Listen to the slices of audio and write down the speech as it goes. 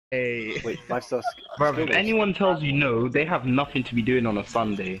Hey. Wait, 5 stars. Bro, if anyone tells you no, they have nothing to be doing on a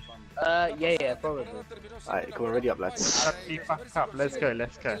Sunday. Yeah, probably. Alright, cool, already up, lads. Fuck up. Let's go.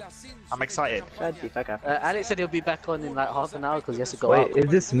 I'm excited. Shut the fuck up. Alex said he'll be back on in like half an hour because he has to go out. Wait, is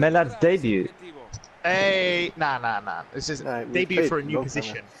this Melad's debut? Hey, nah. This is debut for a new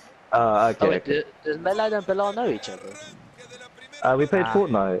position. Okay. Oh, wait, Okay. does Melad and Bilal know each other? We played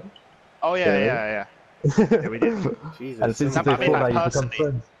Fortnite. Oh yeah. Yeah, we did. Jesus. And since I we played mean, like, Fortnite, you become personally.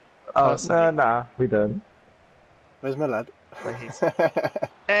 friends. Oh, nah, we don't. Where's my lad?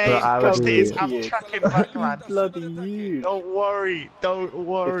 Hey, I would Ghosties, be- I'm tracking back, man. Bloody you. Don't worry.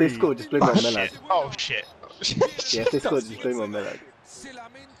 If they score, just blame on Melad. Oh shit. Yeah, if they score, just blame on Melad.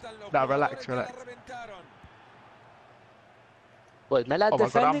 Nah, relax. What, Melad Oh my God,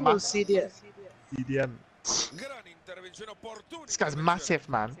 defending I'm or CDM? EDM. This guy's massive,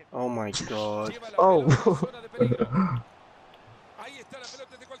 man. Oh my god. Oh.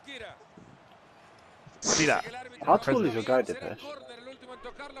 See that? How tall is your guy, Dipesh?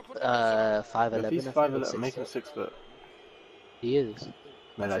 5'11". If he's 5'11", make him 6 foot. He is.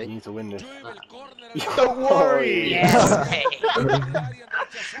 Melad, you need to win this. Don't worry. Yes.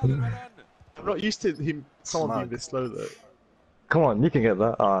 I'm not used to someone being this slow though. Come on, you can get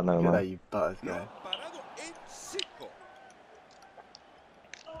that. Oh, no, Look at that, man. you butters guy.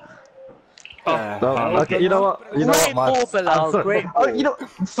 Okay, you know what? Great man? ball, Bilal, I'm sorry. great Oh, ball. you know,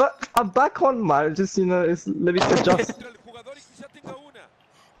 I'm back on, man. Just, let me adjust.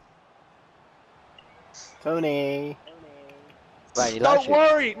 Tony! Right, you Don't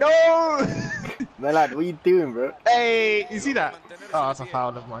worry, no! Melad, what you doing, bro? Hey, you see that? Oh, that's a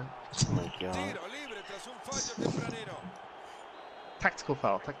foul of mine. Oh my god. Tactical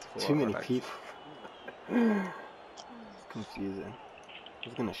foul. Too many people. It's confusing.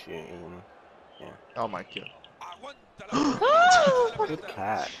 He's gonna shoot, isn't he? Yeah. Oh my god. Good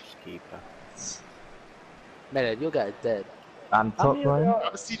catch, keeper. Melad, your guy's dead. I'm top line.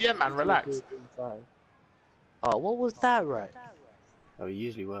 CDM, man, relax. Oh, what was that, right? Oh, it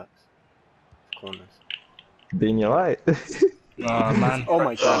usually works. Corners. Being your right. Oh man. Oh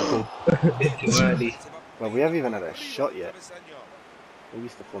my god. It's too early. Well, we haven't even had a shot yet. Maybe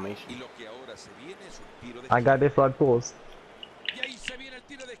it's the formation. I got this right pause.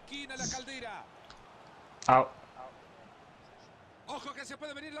 Out.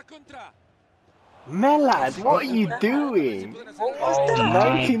 Melad, what are you doing? Oh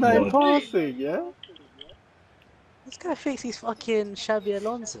 99 passing, yeah? This guy thinks he's fucking Xabi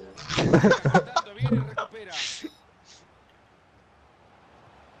Alonso.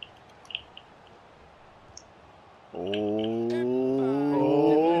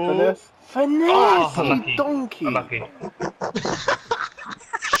 Oh. Finesse. Finesse, Oh, you unlucky. donkey. Unlucky.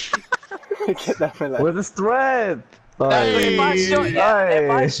 Get that Melad. With the thread. If I shot, if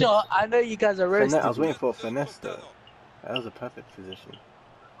I Hey. shot, I know you guys are Finesse. roasting. I was waiting for a finesse though. That was a perfect position.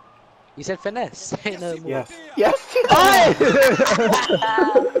 You said finesse. Say no more. Yes. Yes!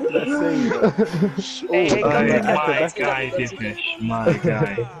 Hey, My guy, Dipesh. My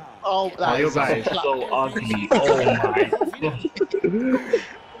guy. Oh, Oh, your guy is so ugly. Oh my god.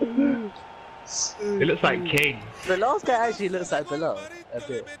 It looks like King. The last guy actually looks like Bilal a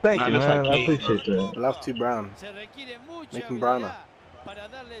bit. Thank Man, you, it's man. like I me. appreciate it. Love too brown. Make him browner.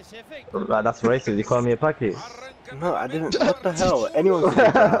 Right, that's racist. You call me a packet. No, I didn't. What the hell? Anyone could be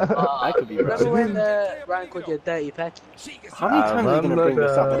brown. I could be Remember brown. when Ryan called you a dirty packy? How many times are you gonna bring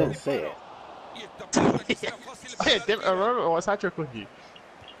this up? I didn't say it. yeah, remember what's that trick with you?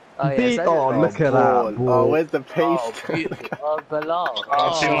 Oh, yeah, Beat so- on, look at ball. that. Oh, Ball. where's the pace? Bilal.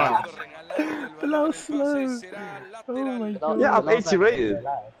 Oh, too much. Below slow. Oh my god. Yeah, I'm 80 rated.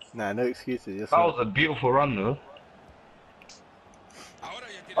 Nah, no excuses. You're That was slow. a beautiful run though.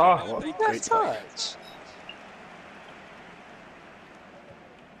 Oh, Oh, what a That great touch. touch.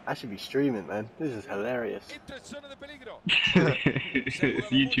 I should be streaming, man. This is hilarious. it's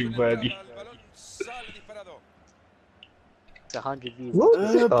YouTube worthy. It's 100 views.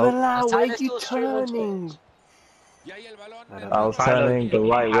 Bilal, where Tyler's you still streaming on turning? I was turning the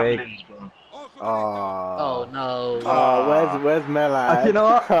right way. Oh. Oh no. Oh, where's Melad? You know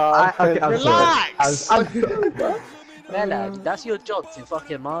what? Oh, Okay, I'm Relax! sorry. Melad, that's your job to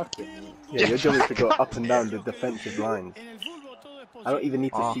fucking mark it. Yeah, your job is to go up and down the defensive lines. I don't even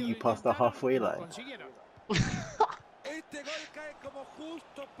need to see you past the halfway line.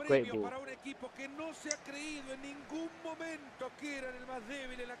 Great ball. What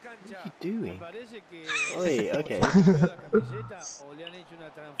are you doing? Oi, okay.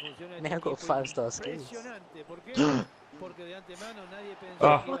 Man, I've got 5-star skills.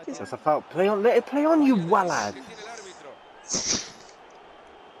 Oh, That's a foul. Play on, let it play on, you wallad.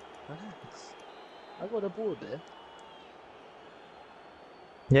 Relax. I got a ball there.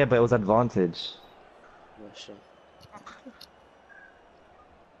 Yeah, but it was advantage. Yeah, sure.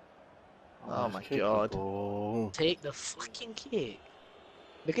 Oh my Kick the god. ball. Take the fucking kick.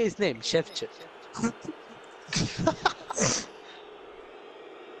 Look at his name, Chef Chip.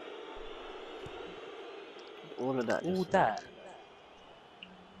 All of that. All Just, that.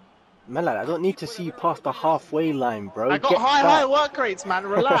 Melad, I don't need to see you past the halfway line, bro. I got Get high back. work rates, man.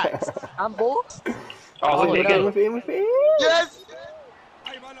 Relax. Handball? Oh, Oh, look in at with it, in with it. Yes.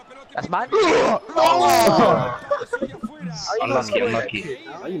 That's mine. Oh! Are you not Unlucky, scoring that unlucky. shit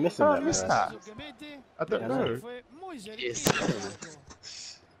Why now? are you missing Oh, I that, missed Melad? that. I don't Yeah, I know. Yes.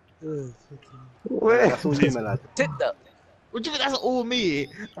 Melad, that's all you, Melad. Tip that. What do you mean that's all me?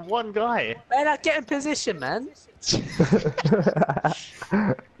 One guy. Man, I get in position, man. Jesus.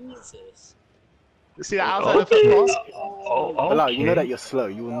 See that outside of the pass? Oh, Melad, you know that okay. you're slow.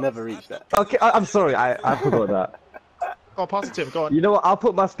 You will never reach that. Okay, I'm sorry, I forgot that. Go on, pass it to him. Go on. You know what? I'll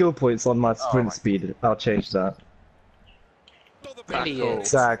put my skill points on my sprint my- speed. I'll change that. Brilliant.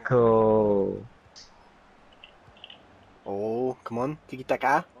 Tackle. Oh, come on.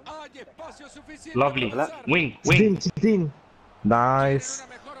 Tiki-taka. Lovely. Melad. Wing, Dean, wing. Dean. Nice.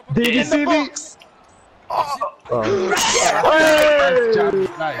 In Dean, the box. Oh. Nice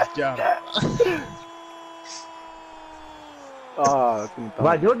jump. Nice jump. Oh, it's been done.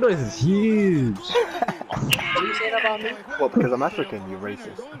 Wow, your noise is huge. What are you saying about me? Well, because I'm African, you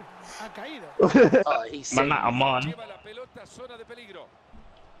racist. Oh, he's Man, saying like Aman.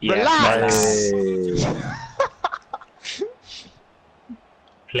 Relax. Hey.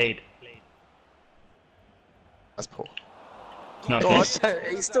 Played. That's poor. No, Go on.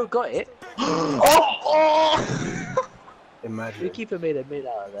 he still got it. Oh! The Imagine. keeper made a mid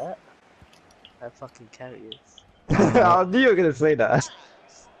out of that. That fucking carry is. I knew you were gonna say that.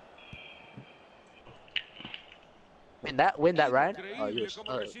 Win that round? Oh, you're.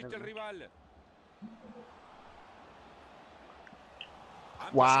 Oh, never mind.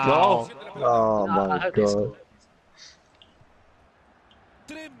 Wow. Oh No, I my hope they god. score.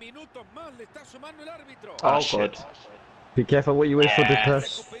 Oh, Oh, shit. God. Be careful what you wish for the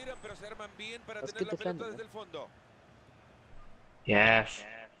press. That's good defending. Man. Yes.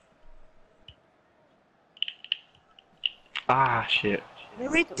 Ah, shit.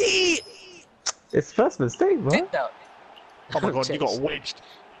 It's first mistake, bro. Tip that. Oh my god, you got Chest. wedged.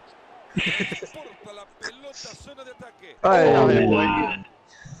 Oh, Man.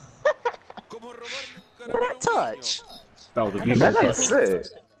 Look at that touch. That was a man, beautiful that's touch. sick.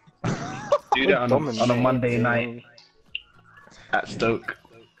 Do that on a Monday night at Stoke.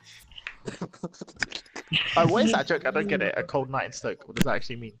 Oh, what is that joke? I don't get it. A cold night in Stoke. What does that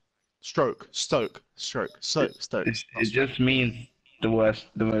actually mean? Stoke. Stoke. Stoke. It just means the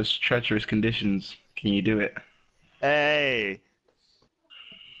most treacherous conditions. Can you do it? Hey.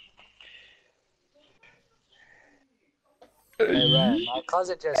 Hey, Ryan, my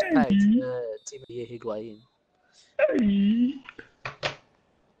cousin just packed Team of the Year Higuain.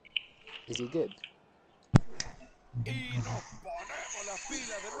 Is he good?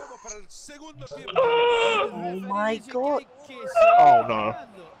 Oh my god! Oh no.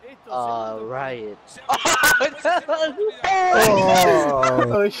 Ryan. Oh,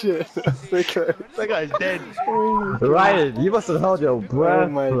 Oh shit. Okay. That guy's dead. Ryan, you must have held your Oh breath.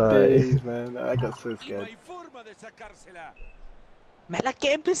 my like. days, man. I got so scared. Man, like,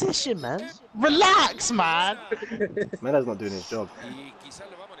 get in position, man. Relax, man. Melad's not doing his job.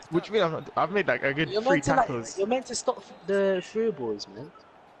 What do you mean? I've made like a good You're three meant to tackles. you're meant to stop the through balls, man.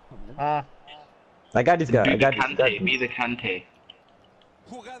 Come on, man. I got this guy. I Be the got this guy. Kante. Be the Kante.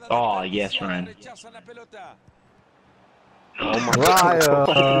 Oh, yes, Ryan. Oh my god. Why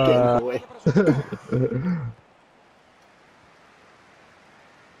are you getting in the way?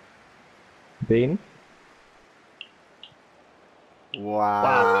 Dean.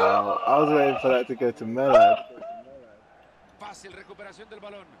 Wow. I was waiting for that to go to Melad.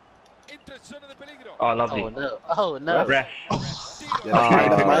 Oh, lovely. Oh no! Oh no! Ref. Yeah,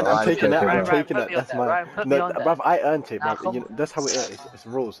 that's mine. I'm Ryan, taking that. Ryan, I'm taking put that. me on That's that. mine. Ryan, put me No, on that. bruv, I earned it, Nah, bruv. come You know, that's how it is. It's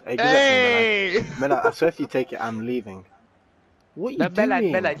rules. Hey, give Hey. that to me, Melad. Melad, I swear if you take it, I'm leaving. What are you No, doing?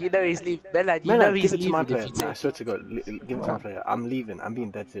 Belad, you know he's leaving. Belad, you know Melad, he's give it to my leaving player. if you Nah, I take swear it. to God, give it to my player. I'm leaving. I'm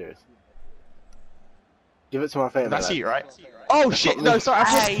being dead serious. Give it to my player, That's Melad. you, right? Oh shit! not No, me. sorry. I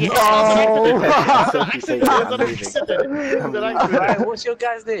Hey, thought. So if you take it, I'm leaving. I'm leaving. Ryan, what's your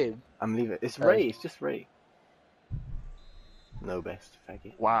guy's name? I'm leaving. It's Ray. It's just Ray. No best,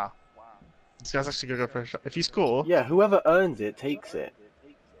 faggot. Wow. This guy's actually gonna go for a shot. If you score, Yeah, whoever earns it takes it.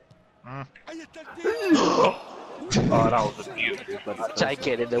 Oh, that was a beautiful. Try to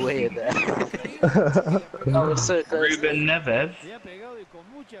get in the way of that. That was so close. Ruben Neves.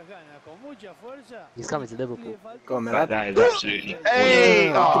 He's coming to Liverpool. Go on, man. That is absolutely. Hey!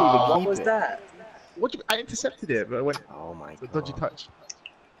 I couldn't even Oh, What keep was it. that? what? I intercepted it, but it went Oh my a god. dodgy touch.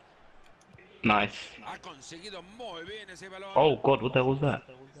 Nice. Oh god, what the hell was that?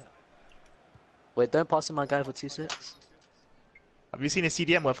 Wait, don't pass him my guy for 2-6. Have you seen a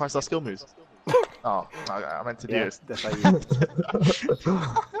CDM where 5-star skill moves? Oh, I meant to do Yeah, this. that's how you.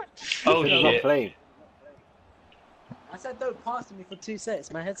 Oh He's not shit. playing. I said don't pass me for 2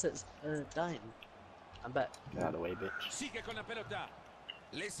 sets. My headset's dying. I'm back. Get out of the way, bitch.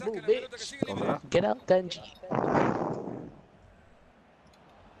 Move, bitch. Go on, man. Get out, Denji.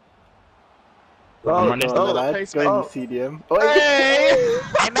 Oh, running. Go on, Oh, lad. pace- Go in oh. CDM. Oh, Hey!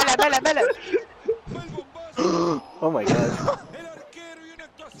 Hey, Mela. oh my god.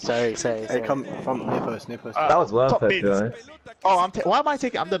 Sorry. Hey, come from near post, near post. that was worth Top it, bids. to be honest. Oh, why am I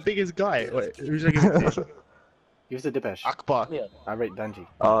taking? I'm the biggest guy. Wait, who's I giving it to? Use the Dipesh. Akbar. Yeah. I rate Danji.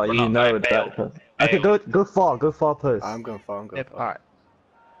 Oh, you know that. Okay, go far post. I'm going far, I'm going Yep. far. Alright.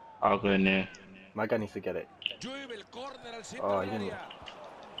 I'll go in there. My guy needs to get it. Oh, you didn't.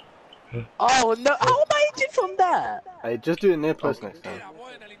 Oh no! How am I injured from that? Hey, just do it near post next time.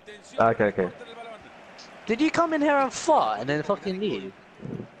 Okay. Did you come in here and fart and then fucking leave?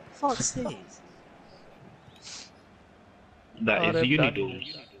 Fuck's sake. That is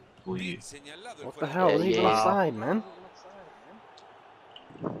Unidoors for you. What the hell? Leave it Yeah. outside, man.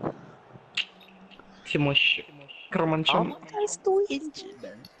 Timosh. How am I still injured,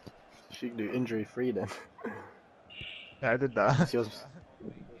 man? She can do injury free then. Yeah, I did that. It's yours.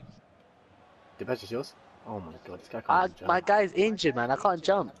 Dipesh is yours? Oh my god, this guy can't even jump. My guy's injured, man. I can't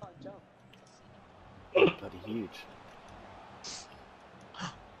jump. Bloody huge.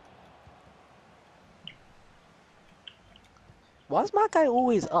 Why's my guy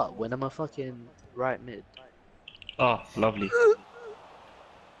always up when I'm a fucking right mid? Oh, lovely.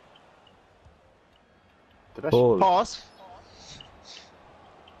 Dipesh. Ball. Pass.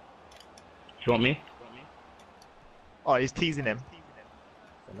 You want me? Oh, he's teasing him.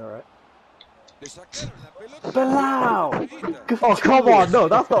 Alright. Bilal! Oh, come on, no,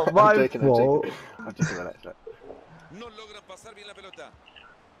 that's not my I'm joking, fault. I'm just relax.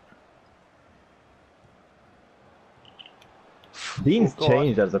 Dean's Oh, God.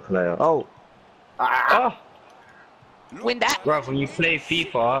 changed as a player. Oh, Oh, Win that! bro, when you play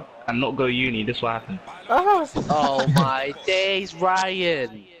FIFA and not go uni, this what happens. Oh my days,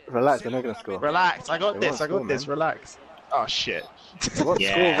 Ryan! Relax, they're not gonna score. Relax. I got They this. won't I got score, this. man. Relax. Oh shit. They won't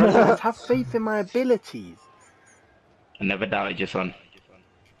Yeah. score, bro. Just have faith in my abilities. I never doubted you, son.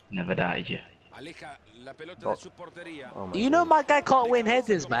 Never doubted you. Oh my You know God. my guy can't win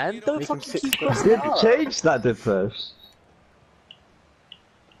headers, man. Don't Make him fucking 6 keep foot. crossing it up. change that did first.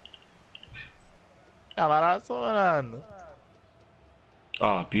 Camarazo.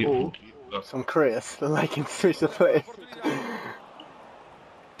 Oh, beautiful. Some Chris, like him switch the play.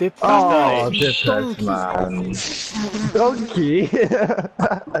 Dip Oh, nice. Dippers, man. Donkey.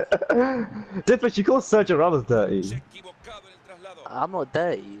 Dippers, you call Sergio Ramos dirty. I'm not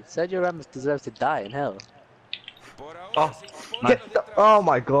dirty. Sergio Ramos deserves to die in hell. Oh, nice. Oh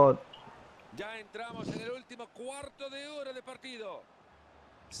my god.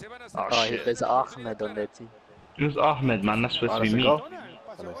 Oh Oh, shit. there's Ahmed on their team. It was Ahmed, man. That's supposed Oh, to that's be a me. goal?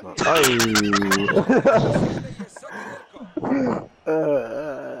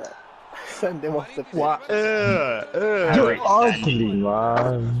 Oh. Send him off the pitch. What? You're ugly,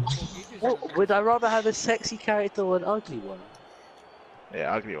 man. Well, would I rather have a sexy character or an ugly one?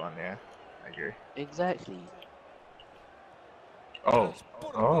 Yeah, ugly one. Yeah, I agree. Exactly. Oh,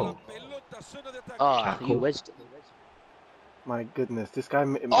 Oh. Ah, you wedged it. My goodness, this guy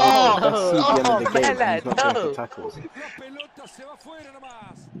made Oh, the best CDM in the game and Mela, he's not going no. for tackles.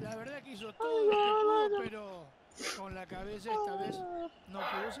 La verdad que hizo todo lo que pudo, pero con la cabeza esta vez no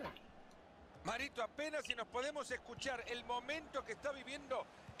pudo ser. Marito, apenas si nos podemos escuchar. El momento que está viviendo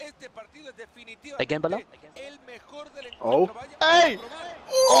este partido es Again, Bala? definitivamente el mejor del Oh. encuentro. Vaya Hey!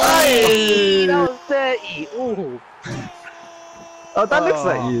 Hey, that was dirty. Ooh. Oh, that looks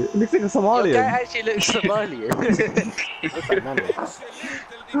like you. It looks like a Your guy Somalian. actually looks Somalian. Looks like Nani.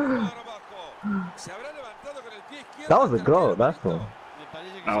 excelente el disparo abajo. Se habrá levantado con el pie izquierdo. That was a goal, that's all. Me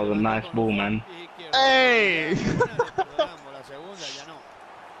parece que that se was a levantó nice con ball, el man. pie izquierdo. Hey! La segunda ya no.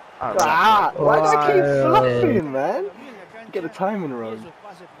 Ah, why do I keep Wow. fluffing, man? También la cancha, Get the timing y wrong. esos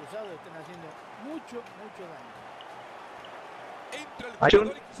pases cruzados están haciendo mucho daño. Entra el I jugador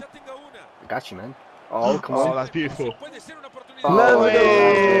don't- y quizá tenga una. I got you, man. Oh, come Oh, on. that's beautiful. Puede ser una oportunidad. Oh, Let's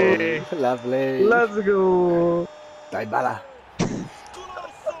lovely. go. Lovely. Let's go. Dybala.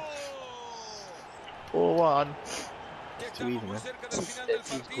 4-1. Too easy, man.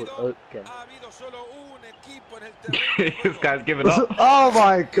 Okay. This guy's giving up. Oh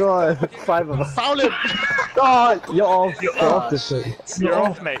my god! 5 of us. Foul him! God, you're off. You're off this shit. You're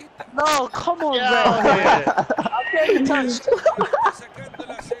off, mate. No, come on, Get out of here. I'm getting touched.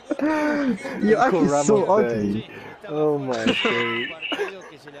 You're actually Ramos so there. ugly. Oh my god.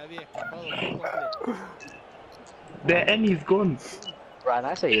 The Emmy's gone. Right,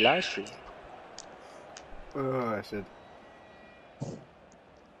 I say you live stream. Oh, I should.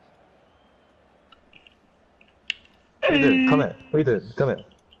 What are you doing? Come here. What are you doing? Come here.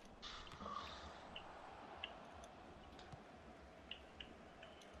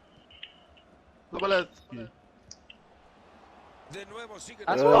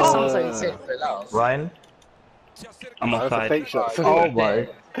 That's what it sounds like you're saying for loud. Ryan? I'm That's a offside. fake shot. Oh my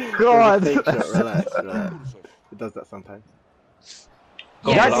That's god! a fake shot. Relax, relax. It does that sometimes.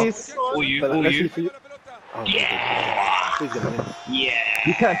 Go That on, is. all you, But all let's see you. for you. Oh, Yeah. please get in. Yeah.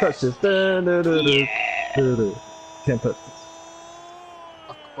 You can't touch this. Can't touch this.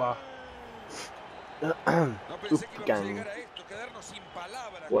 Oop, gang.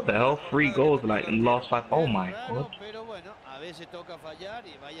 What the hell? 3 goals like in the last 5. Oh my god.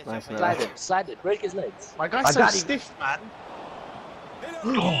 Nice, man. Slide it, slide it, break his legs. My I guy's so got him. stiff, man.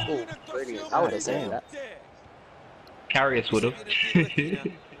 Oh, brilliant. I would have said that. Carrius would have.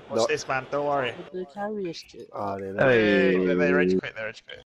 Watch this, man. Don't worry. The carrier shit. Oh, they Hey. They rage quit. They rage quit.